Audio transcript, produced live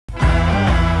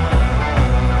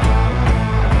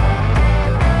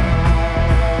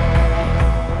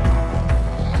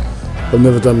I've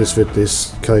never done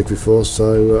this cave before,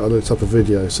 so I looked up a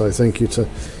video. So thank you to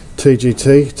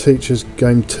TGT, Teachers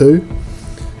Game 2.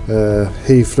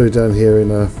 He flew down here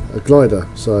in a glider,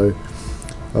 so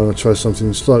I'm going to try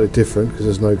something slightly different because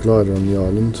there's no glider on the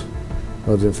island. I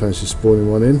didn't fancy spawning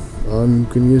one in. I'm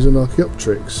going to use an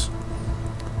Archaeopteryx.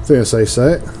 I think that's how you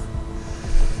say it.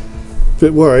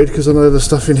 Bit worried because I know the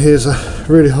stuff in here is a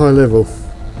really high level,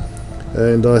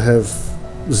 and I have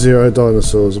 0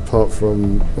 dinosaurs apart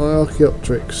from my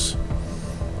Archaeopteryx.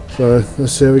 So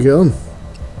let's see how we get on.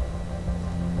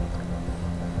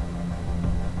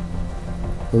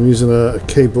 I'm using a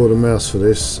keyboard and mouse for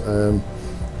this.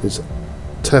 It's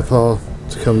tap R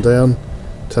to come down,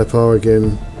 tap R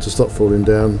again to stop falling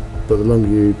down, but the longer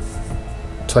you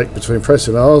take between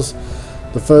pressing R's,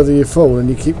 the further you fall, and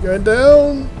you keep going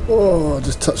down. Oh, I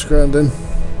just touched ground then.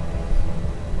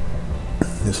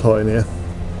 It's hot in here.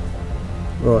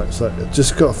 Right, so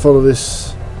just got to follow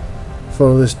this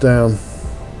down.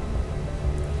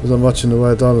 There's not much in the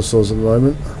way of dinosaurs at the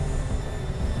moment,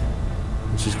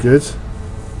 which is good.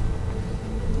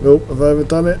 Oh, have I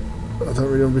overdone it? I don't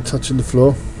really want to be touching the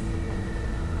floor.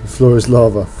 The floor is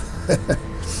lava.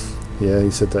 Yeah,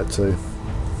 he said that too.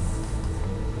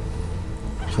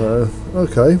 So,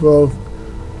 okay, well,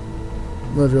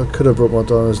 maybe I could have brought my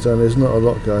dinos down. There's not a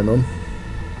lot going on.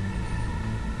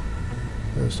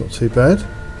 It's not too bad.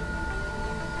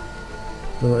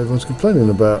 Don't know what everyone's complaining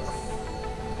about.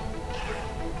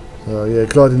 So yeah,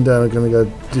 gliding down, I'm going to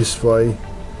go this way.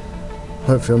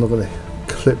 Hopefully I'm not going to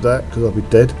clip that because I'll be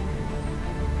dead.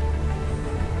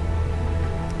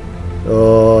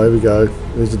 Oh, here we go.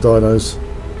 There's the dinos.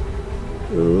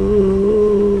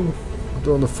 Oh, I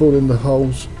don't want to fall in the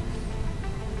holes.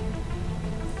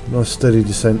 Nice steady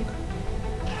descent.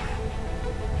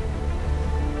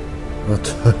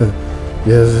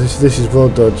 Yeah, this is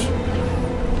world dodge.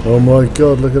 Oh my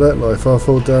god, look at that. Like, if I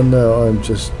fall down now, I'm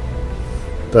just...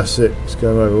 That's it. It's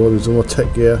going over. All there's all my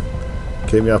tech gear.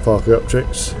 Keep me up,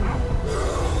 Archaeopteryx.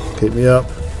 Keep me up.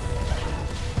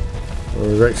 Or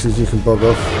the Rexes, you can bog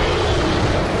off.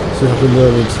 See if I can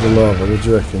lure into the lava. What do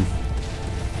you reckon?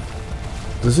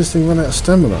 Does this thing run out of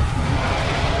stamina?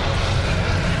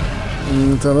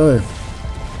 Don't know.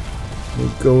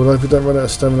 Oh god, I hope it don't run out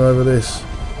of stamina over this.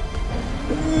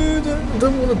 I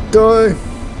don't want to die.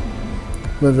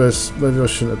 Maybe I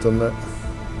shouldn't have done that.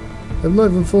 I've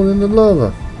not even fallen in the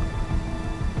lava.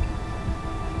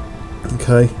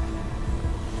 Okay.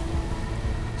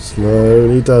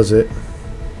 Slowly does it.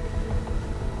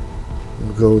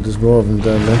 Oh god, there's more of them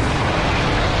down there.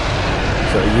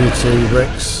 Is that a UT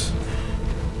Rex?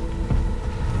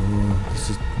 Oh, this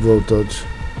is roll dodge.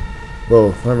 Well,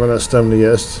 I haven't run out of stamina yet.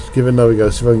 Let's give it another go,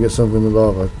 see if I can get something in the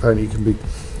lava. Apparently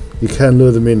you can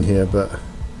lure them in here, but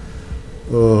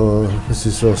oh, this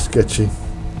is so sketchy.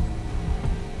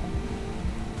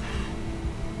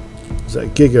 Is that a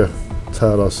Giga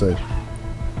tail I see?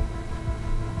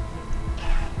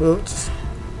 Well, just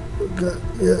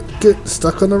get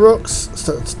stuck on the rocks.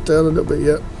 Stuck down a little bit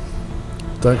yet.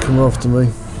 Don't come after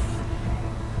me.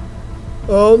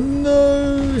 Oh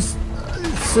no! It's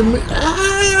in me.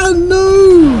 Ah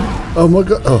no! Oh my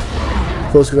god! Oh, I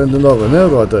thought I was going to end the lava. Now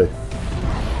what do I do?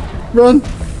 Run!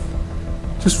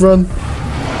 Just run!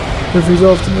 Everything's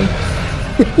after me.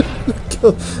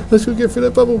 God, let's go get through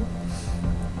that bubble.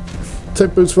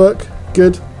 Tech boots work.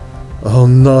 Good. Oh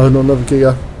no, not another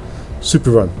Giga.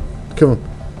 Super run. Come on.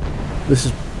 This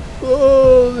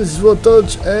is what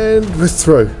dodge, and we're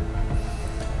through.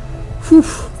 Whew.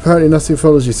 Apparently nothing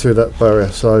follows you through that barrier,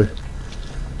 so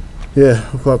yeah,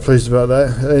 I'm quite pleased about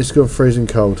that. And it's gone freezing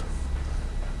cold.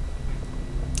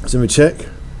 So let me check.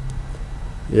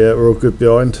 Yeah, we're all good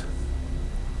behind.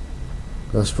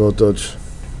 That's well dodge.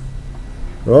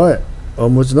 Right,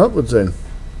 onwards and upwards then.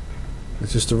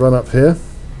 It's just a run up here,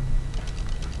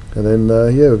 and then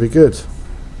yeah, we'll be good.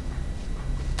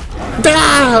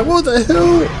 Ah! What the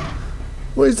hell?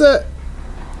 What is that?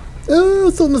 Oh,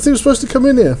 I thought nothing was supposed to come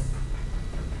in here.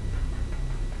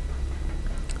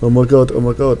 Oh my god, oh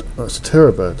my god, that's a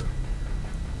terror bird.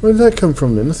 Where did that come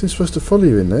from then? Nothing's supposed to follow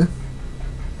you in there.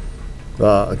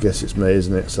 Ah, I guess it's me,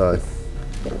 isn't it? So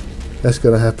that's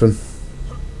going to happen.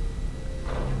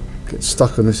 Getting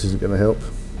stuck on this isn't going to help.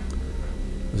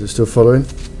 Is it still following?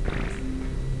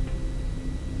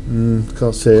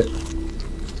 Can't see it.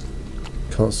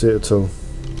 Can't see it at all.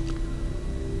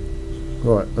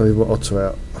 Right, I need my otter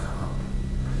out.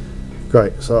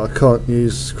 Great, so I can't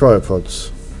use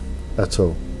cryopods at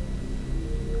all.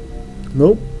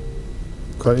 Nope.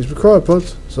 Can't use my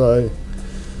cryopods, so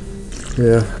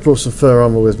yeah, I brought some fur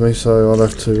armour with me, so I'll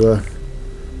have to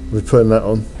be putting that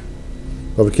on.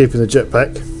 I'll be keeping the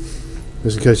jetpack,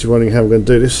 Just in case you're wondering how we're going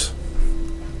to do this.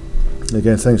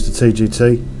 Again, thanks to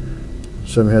TGT.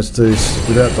 Showing me how to do this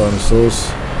without dinosaurs.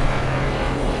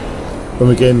 When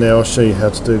we get in there, I'll show you how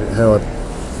to do it,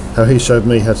 how he showed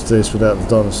me how to do this without the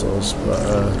dinosaurs. But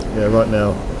yeah, right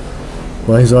now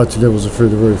my anxiety levels are through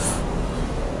the roof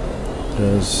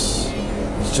because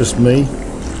it's just me,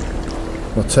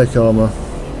 my tech armour,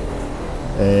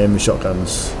 and my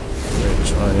shotguns,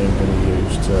 which I am going to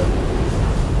use to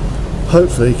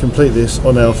hopefully complete this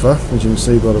on alpha, as you can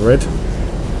see by the red.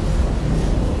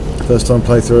 First time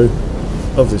playthrough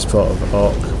of this part of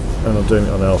Ark, and I'm doing it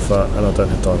on alpha, and I don't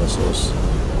have dinosaurs.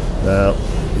 Now,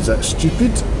 is that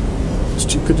stupid?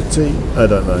 Stupidity? I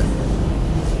don't know.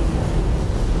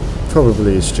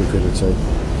 Probably is stupidity.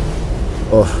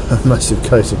 Or a massive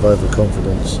case of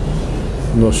overconfidence.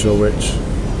 I'm not sure which.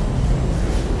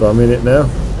 But I'm in it now,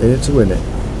 in it to win it.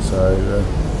 So,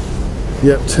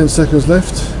 yep, 10 seconds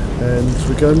left, and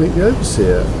we go meet the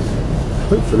overseer.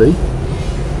 Hopefully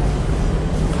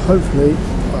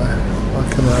I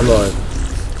come out alive.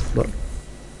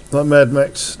 Like Mad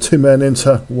Max, 2 men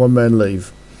enter, 1 man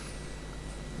leave.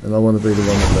 And I want to be the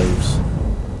one that leaves.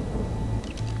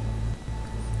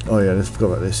 Oh yeah, I forgot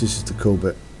about this. This is the cool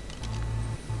bit.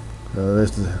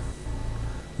 There's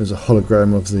a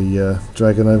hologram of the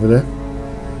dragon over there.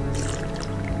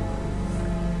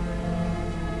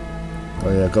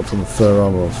 Oh yeah, I got some fur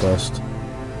armour on first.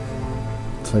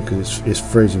 Because it's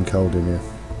freezing cold in here.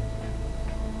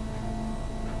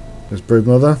 There's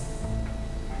Broodmother.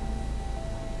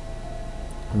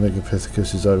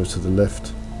 Megapithecus is over to the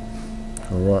left.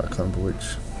 Alright, I can't remember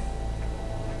which.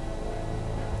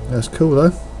 That's cool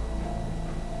though.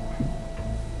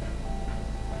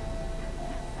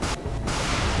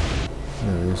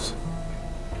 There he is.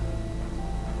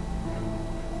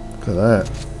 Look at that.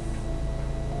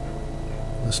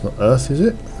 That's not Earth, is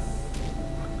it?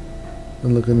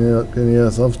 Don't look any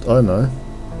Earth I know.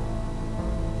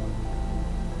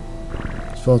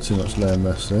 There's far too much land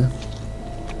mass there.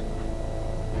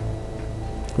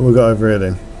 What we got over here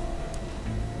then?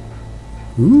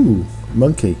 Ooh,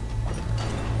 monkey.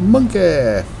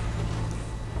 Monkey!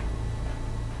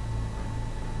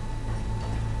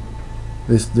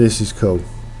 This is cool.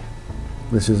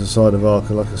 This is a side of Ark,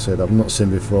 like I said, I've not seen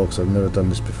before because I've never done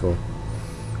this before.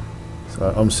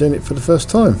 So I'm seeing it for the first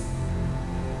time.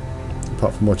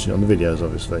 Apart from watching it on the videos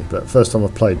obviously, but first time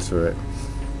I've played through it.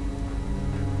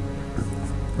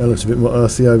 That looks a bit more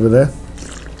earthy over there.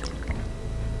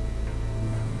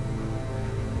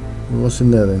 What's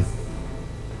in there then?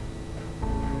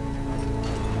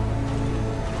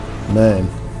 Man.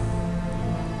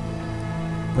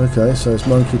 Okay, so it's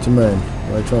monkey to man.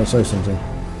 Are they trying to say something?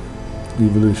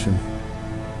 Evolution.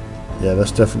 Yeah,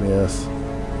 that's definitely Earth.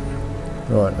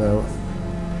 Right, now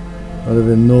I live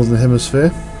in Northern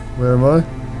Hemisphere. Where am I?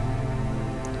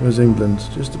 Where's England?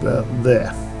 Just about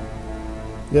there.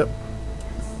 Yep.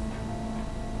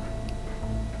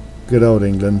 Good old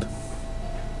England.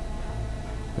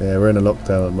 Yeah, we're in a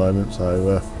lockdown at the moment,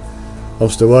 so I'm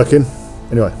still working.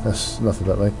 Anyway, that's enough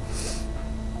about me.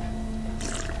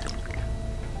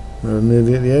 We're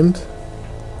nearly at the end.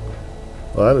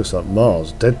 Oh, that looks like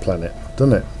Mars, dead planet,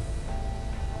 doesn't it?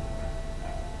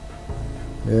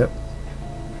 Yep.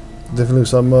 Definitely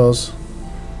looks like Mars.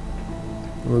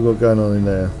 What have we got going on in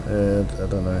there? I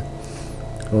don't know.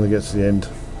 I want to get to the end.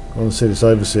 I want to see this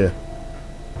overseer.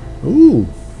 Ooh!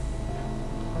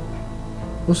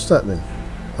 What's that then?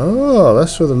 Oh,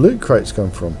 that's where the loot crates come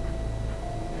from.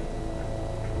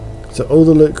 So all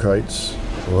the loot crates.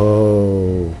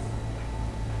 Whoa.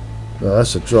 No,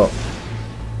 that's a drop.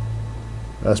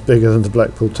 That's bigger than the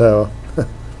Blackpool Tower.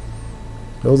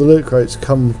 All the loot crates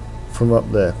come from up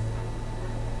there.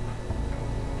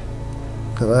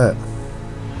 Look at that.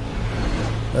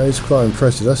 That is quite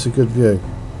impressive. That's a good view.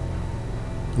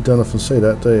 You don't often see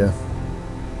that, do you?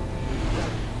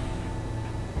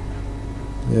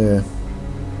 Yeah.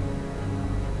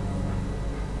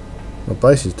 My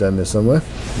base is down there somewhere.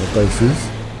 My base is.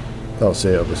 Can't see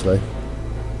it obviously.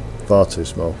 Far too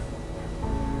small.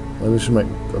 Maybe we should make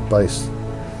a base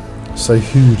so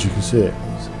huge you can see it.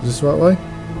 Is this the right way?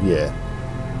 Yeah.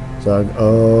 So,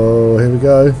 oh, here we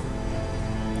go.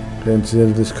 Getting to the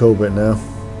end of this cool bit now.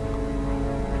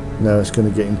 Now it's going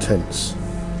to get intense.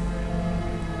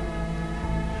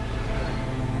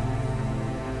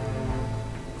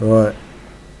 Right.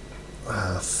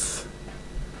 I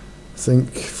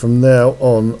think from now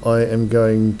on I am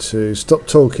going to stop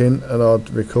talking and I'll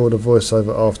record a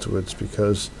voiceover afterwards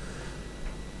because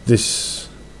this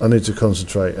I need to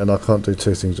concentrate and I can't do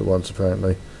 2 things at once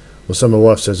apparently. Well, so my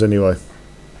wife says anyway.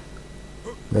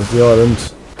 There's the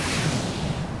island.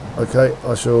 Okay,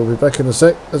 I shall be back in a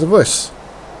sec as a voice.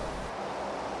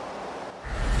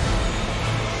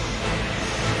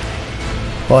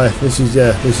 Hi, this is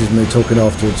me talking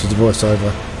afterwards as a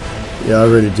voiceover. Yeah, I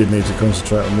really did need to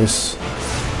concentrate on this.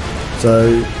 So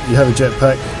you have a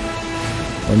jetpack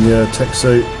on your tech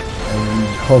suit and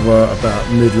hover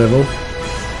about mid-level.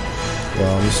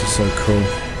 Wow, this is so cool.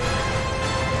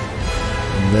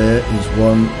 And there is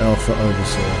one alpha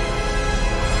overseer.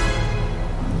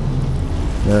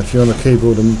 Now if you're on a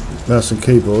keyboard and mouse and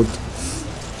keyboard,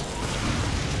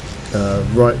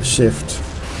 right shift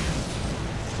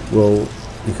will,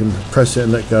 you can press it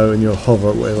and let go and you'll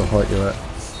hover at whatever height you're at.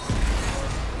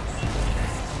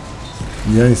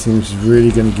 And the only thing which is really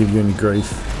going to give you any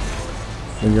grief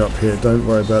when you're up here, don't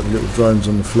worry about the little drones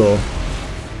on the floor.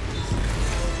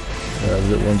 The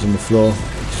little ones on the floor,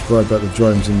 just worry about the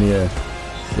drones in the air.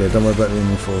 Yeah, don't worry about the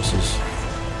enemy forces.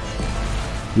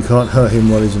 You can't hurt him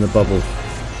while he's in a bubble.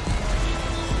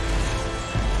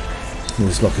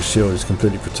 It's like a shield, it's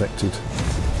completely protected.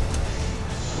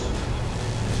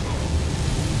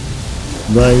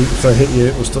 If they hit you,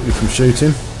 it will stop you from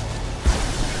shooting.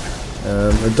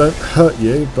 They don't hurt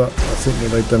you, but I think that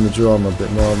they damage your armour a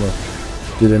bit. My armour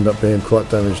did end up being quite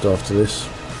damaged after this.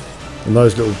 And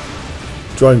those little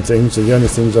drone things are the only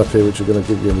things up here which are going to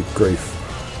give you any grief.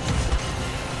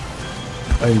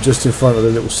 Aim just in front of the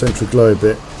little central glow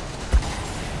bit,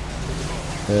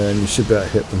 and you should be able to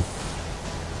hit them.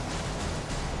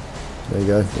 There you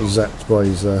go, zapped by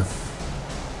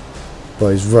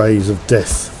his rays of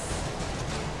death.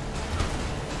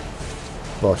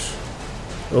 Bosh.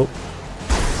 Oh.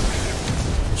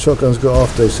 Shotgun's got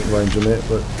half decent range on it,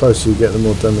 but the closer you get the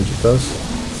more damage it does.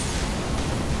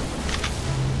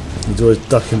 He's always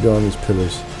ducking behind these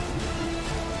pillars.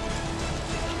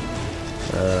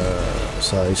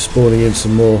 So he's spawning in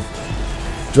some more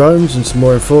drones and some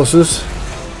more enforcers.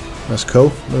 That's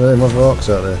cool. Look at them other arcs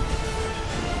out there.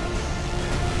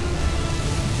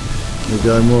 There we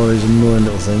go, more of these annoying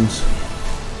little things.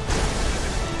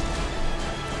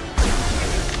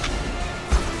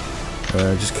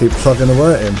 Just keep plugging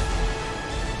away at him.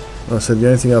 Like I said, the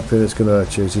only thing up here that's going to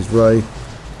hurt you is his ray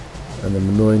and them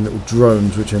annoying little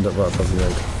drones which end up right above your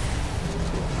head.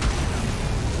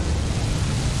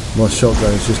 My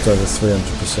shotgun is just over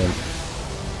 300%.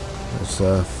 It's,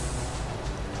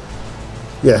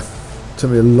 yeah, it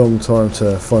took me a long time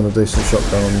to find a decent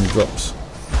shotgun on the drops.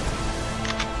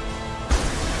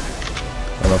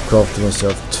 And I've crafted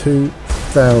myself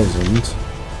 2,000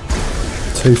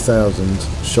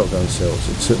 shotgun cells.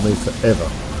 It took me forever.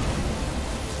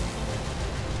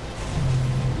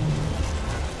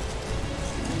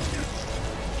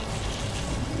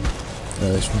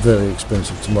 It's very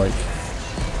expensive to make.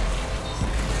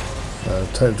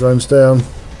 Take the drones down.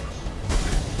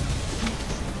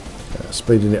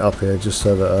 Speeding it up here just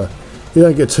so that you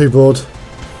don't get too bored.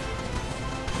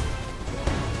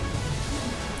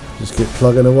 Just keep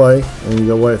plugging away, and you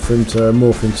gotta wait for him to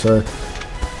morph into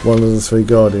one of the three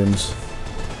guardians.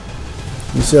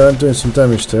 You see I'm doing some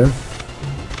damage to him,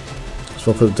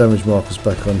 so I'll put the damage markers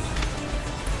back on.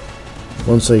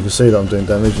 One, so you can see that I'm doing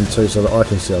damage, and two, so that I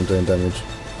can see I'm doing damage.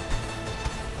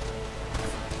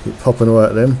 Keep popping away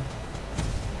at them.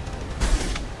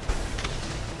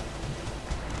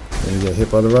 Then you get hit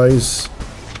by the rays,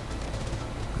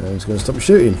 and he's going to stop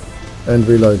shooting and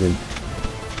reloading.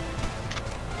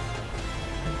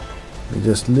 You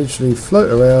just literally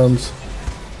float around,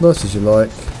 nice as you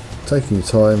like, taking your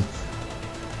time,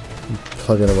 and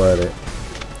plugging away at it.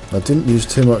 I didn't use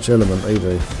too much element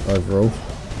either overall.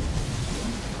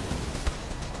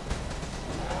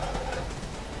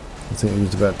 I think I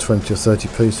used about 20 or 30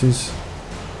 pieces,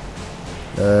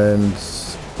 and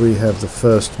we have the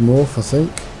first morph, I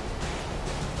think.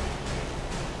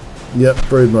 Yep,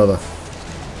 broodmother.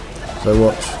 So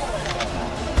watch.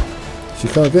 She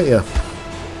can't get you,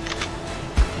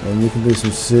 and you can do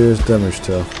some serious damage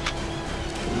to her.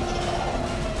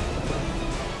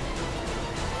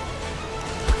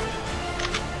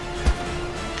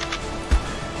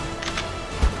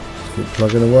 Just keep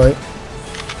plugging away.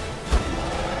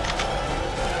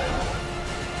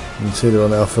 You can see they're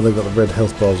on alpha, they've got the red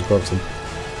health bars above them.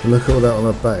 And look at all that on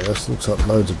her back, that looks like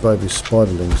loads of baby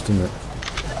spiderlings, doesn't it?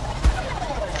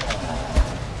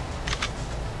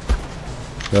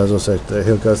 Now, as I said,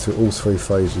 he'll go through all three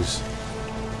phases.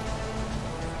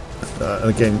 And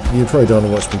again, you probably don't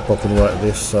want to watch me popping away at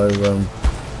this, so I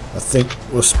think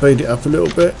we'll speed it up a little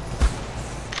bit.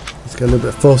 Let's get a little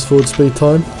bit of fast forward speed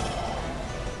time.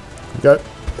 Here we go.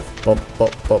 Bop,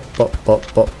 bop, bop, bop,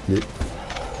 bop, bop. Yep.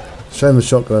 Shame the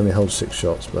shotgun only holds 6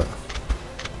 shots, but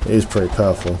it is pretty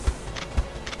powerful.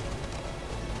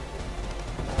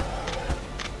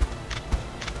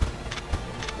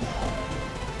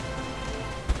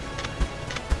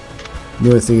 The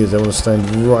only thing is they want to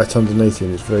stand right underneath you,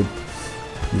 and it's very,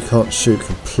 you can't shoot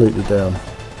completely down.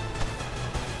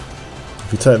 If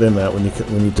you take them out when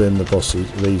you're doing the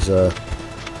bosses, these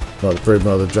like the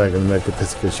Broodmother, the Dragon, the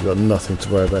Megapithecus, you've got nothing to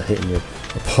worry about hitting you,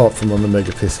 apart from on the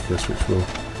Megapithecus, which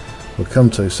we'll come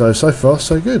to. So far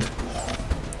so good.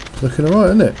 It's looking alright,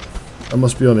 isn't it? I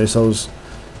must be honest,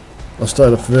 I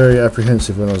started off very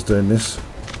apprehensive when I was doing this,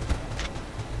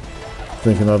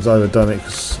 thinking I've overdone it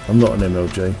because I'm not an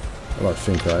MLG. I like to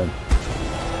think I am,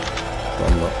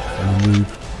 but I'm not. I'm a noob.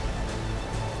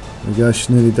 There we go, she's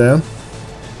nearly down.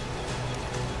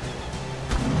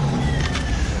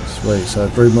 Sweet, so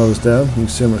Broodmother's down. You can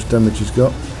see how much damage he's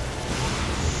got.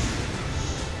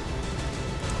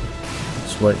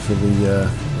 Let's wait for the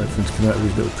everything to come out of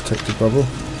his little protective bubble.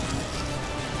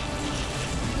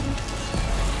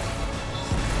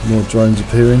 More drones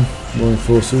appearing, more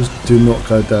enforcers. Do not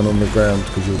go down on the ground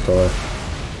because you'll die.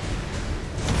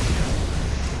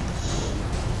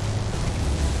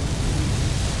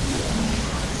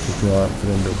 Keep your eye out for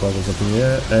them little bubbles up in the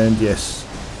air, and yes.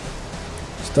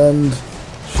 Stunned.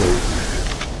 Shoot.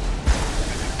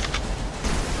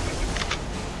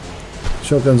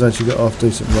 Shotgun's actually got half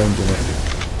decent range on it,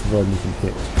 providing you can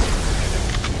hit.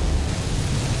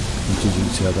 And as you can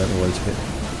see, I don't always hit.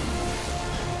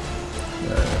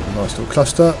 Nice little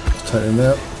cluster. Let's take them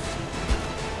out.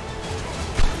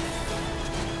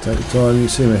 Take your time. You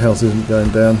see my health isn't going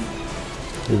down,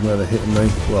 even though they're hitting me.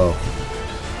 Well, I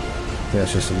think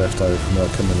that's just a leftover from when I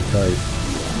come in the cave.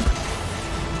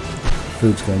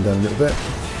 Food's going down a little bit.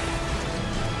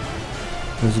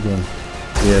 Where's it gone?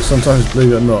 Yeah, sometimes,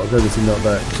 believe it or not, I've got everything like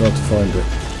that. It's hard to find it.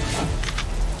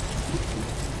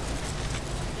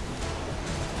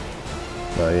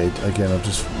 But yeah, again, I've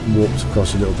just walked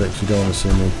across a little bit because you don't want to see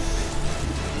me.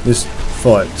 This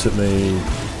fight took me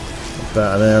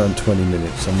about an hour and 20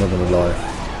 minutes, I'm not going to lie.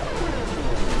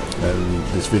 And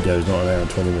this video is not an hour and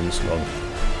 20 minutes long.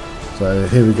 So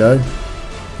here we go.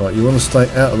 Right, you want to stay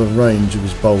out of the range of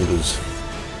his boulders.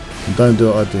 And don't do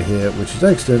what I do here, which is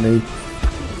accidentally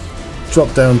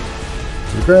drop down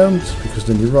to the ground, because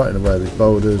then you're right in the way of his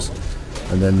boulders,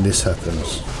 and then this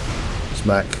happens.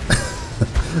 Smack.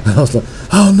 And I was like,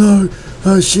 oh no,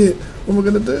 oh shit, what am I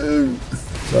going to do?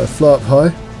 So I fly up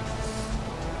high,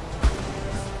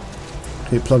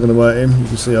 keep plugging away at him. You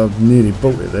can see I've nearly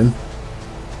bought it then.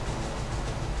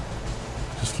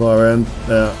 Just fly around.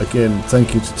 Now again,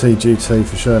 thank you to TGT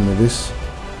for showing me this.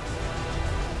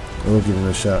 I will give him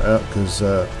a shout out because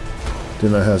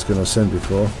didn't know how it's going to ascend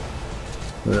before.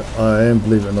 But I am,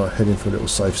 believe it or not, heading for a little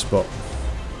safe spot.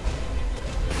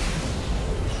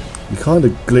 You kind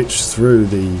of glitch through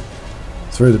the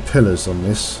pillars on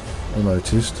this, I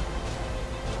noticed.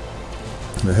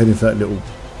 We're heading for that little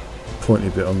pointy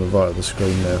bit on the right of the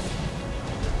screen now.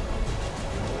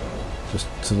 Just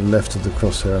to the left of the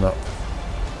crosshair and up.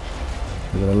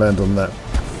 We're going to land on that.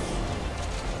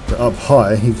 But up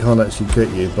high he can't actually get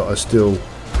you, but I still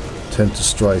tend to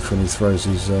strafe when he throws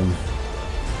his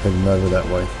heading over that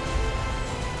way.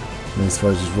 And he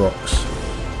throws his rocks.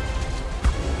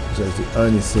 So it's the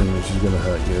only thing which is going to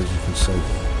hurt you, as you can see.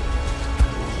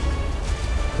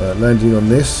 Landing on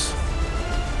this,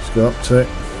 just go up to it,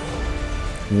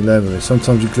 and you land on it.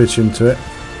 Sometimes you glitch into it.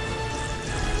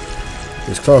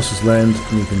 It's classed as land,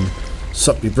 and you can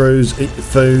suck your brews, eat your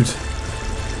food,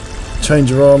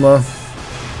 change your armour,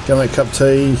 go make a cup of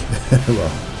tea. Well,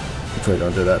 you probably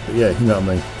don't do that, but yeah, you know what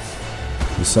I mean.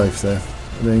 You're safe there.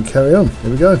 And then carry on.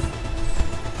 Here we go.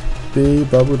 Be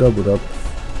bubble double dub.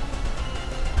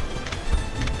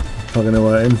 Plugging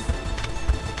away at him.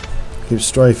 Keep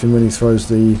strafing when he throws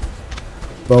the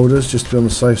boulders, just to be on the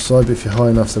safe side, but if you're high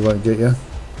enough they won't get you.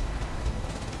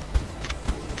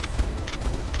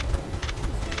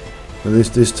 But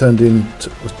this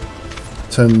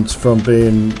turned from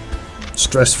being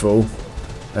stressful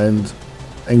and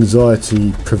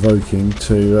anxiety provoking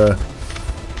to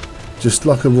just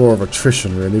like a war of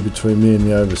attrition really between me and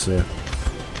the overseer.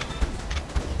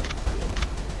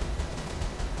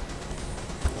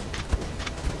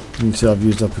 You can see I've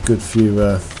used up a good few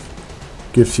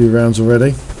rounds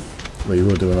already. Well, you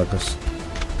will do, I guess,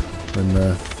 when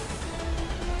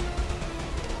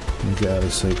you get out of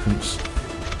the sequence.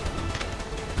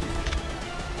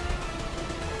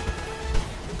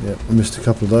 Yep, I missed a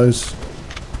couple of those.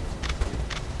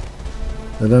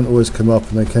 They don't always come up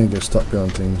and they can get stuck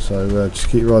behind things, so just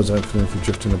keep your eyes open for them if you're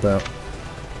drifting about.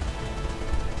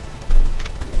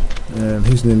 And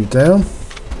he's nearly down.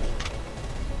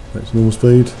 That's normal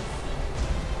speed.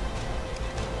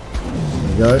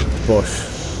 There we go, bosh.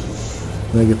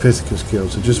 Megapithecus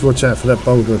killed, so just watch out for that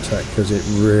boulder attack because it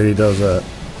really does hurt.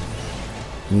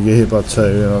 And you get hit by 2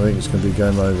 and I think it's going to be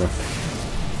game over.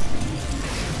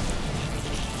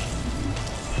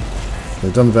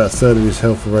 They've done about a third of his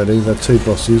health already. They've had 2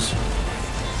 bosses.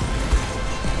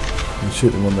 And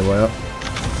shoot them on their way up.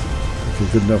 If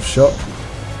a good enough shot,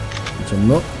 which I'm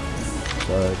not.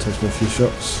 So it takes me a few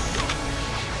shots.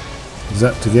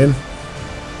 Zapped again.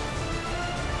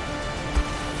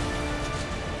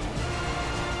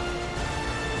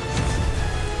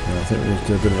 And I think we need to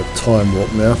do a bit of a time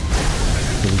warp now.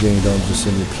 Because again, you don't just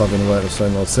see me plugging away at the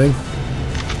same old thing.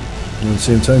 And then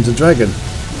see him turn to dragon.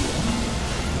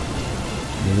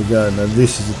 There we go. Now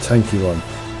this is a tanky one.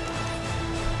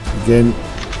 Again,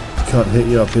 can't hit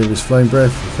you up here with his flame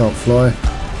breath. He can't fly.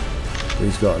 But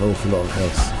he's got an awful lot of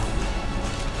health.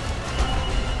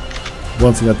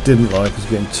 One thing I didn't like was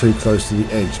getting too close to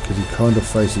the edge because he kind of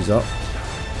faces up,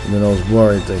 and then I was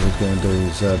worried that he was going to do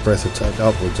his breath attack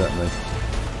upwards at me.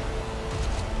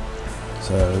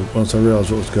 So once I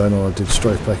realised what was going on, I did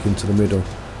strafe back into the middle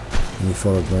and he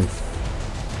followed me.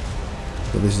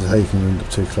 But this is how you can end up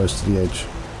too close to the edge.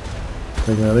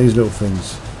 Taking out these little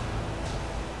things.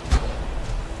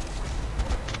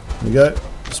 There we go,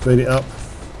 speed it up.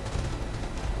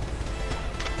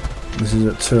 This is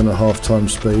at 2.5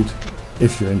 times speed.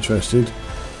 If you're interested,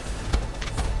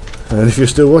 and if you're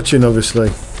still watching, obviously,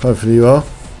 hopefully you are.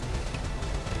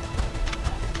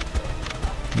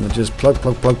 And just plug,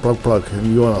 and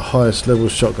you want a highest level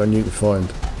shotgun you can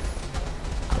find.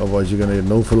 Otherwise, you're going to need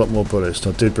an awful lot more bullets.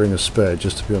 And I did bring a spare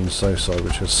just to be on the safe side,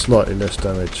 which has slightly less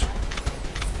damage.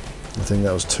 I think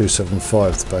that was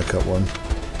 275, the backup one.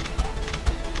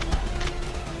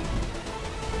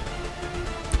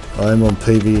 I am on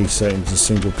PvE settings and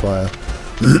single player.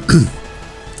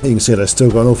 You can see they've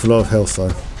still got an awful lot of health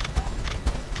though.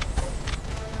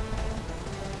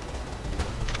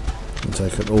 It'll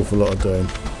take an awful lot of doing.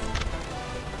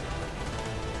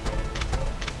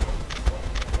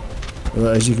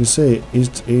 But as you can see,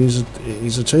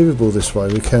 he's achievable this way.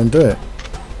 We can do it.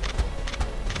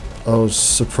 I was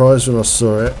surprised when I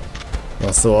saw it.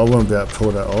 I thought I won't be able to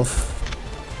pull that off.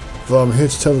 But I'm here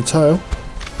to tell the tale.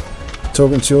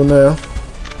 Talking to you all now.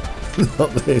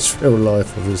 Not that it's real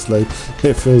life, obviously.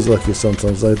 It feels like it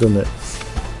sometimes though, doesn't it?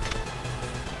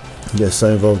 You get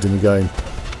so involved in the game.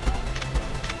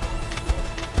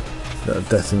 That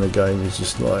death in the game is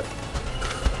just like,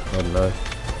 I don't know,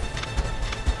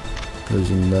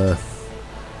 losing,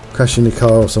 crashing the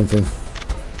car or something.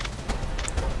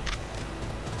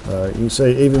 You can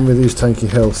see even with his tanky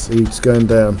health, he's going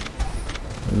down.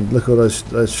 And look at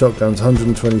those shotguns,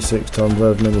 126 times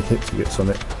however many hits he gets on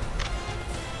it.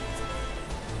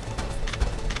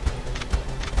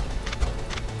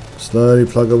 Slowly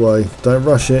plug away. Don't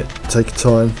rush it. Take your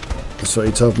time. That's what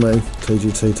he told me.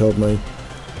 TGT told me.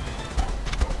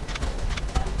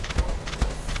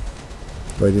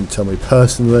 Well, he didn't tell me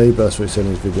personally, but that's what he said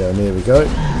in his video. And here we go.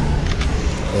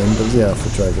 End of the Alpha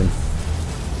Dragon.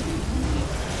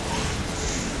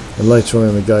 And later on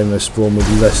in the game, they spawn with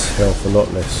less health, a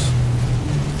lot less.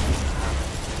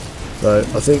 So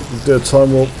I think we'll do a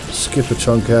time warp, skip a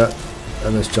chunk out,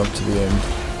 and let's jump to the end.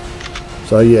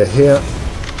 So yeah, here.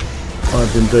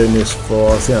 I've been doing this for,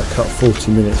 I think I cut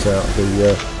 40 minutes out of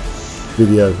the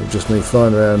video of just me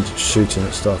flying around shooting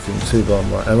at stuff. You can see by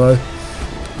my ammo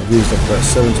I've used up about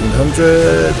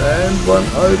 1700 and one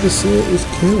overseer is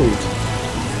killed.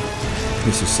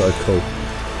 This is so cool.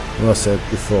 And I said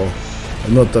before,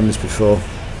 I've not done this before.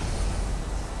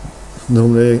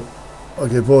 Normally I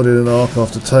get bored in an Ark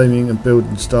after taming and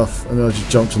building stuff and then I just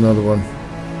jump to another one.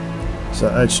 So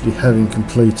actually having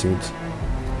completed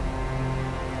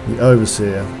the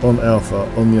Overseer on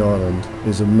Alpha on the island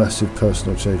is a massive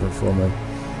personal achievement for me.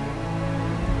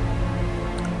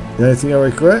 The only thing I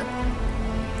regret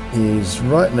is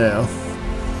right now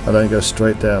I don't go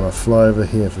straight down, I fly over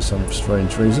here for some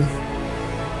strange reason,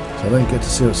 so I don't get to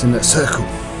see what's in that circle.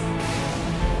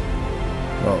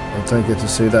 Well, I don't get to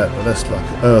see that, but that's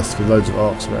like Earth with loads of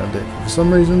arcs around it. For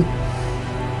some reason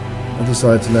I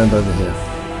decided to land over here.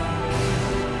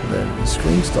 And then the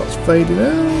screen starts fading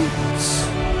out.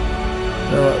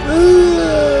 They're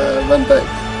like, run back.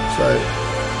 So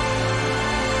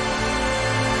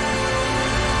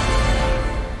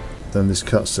then this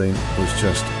cutscene was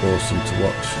just awesome to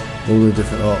watch. All the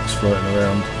different arcs floating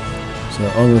around. So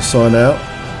I'm going to sign out.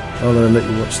 I'm going to let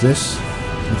you watch this.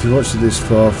 If you watched it this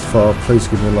far, please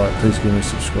give me a like, please give me a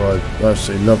subscribe. I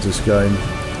absolutely love this game.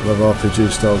 I love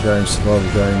RPG style games, survival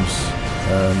games.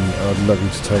 I'd love you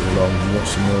to take along and watch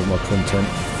some more of my content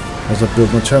as I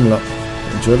build my channel up.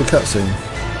 Enjoy the cutscene.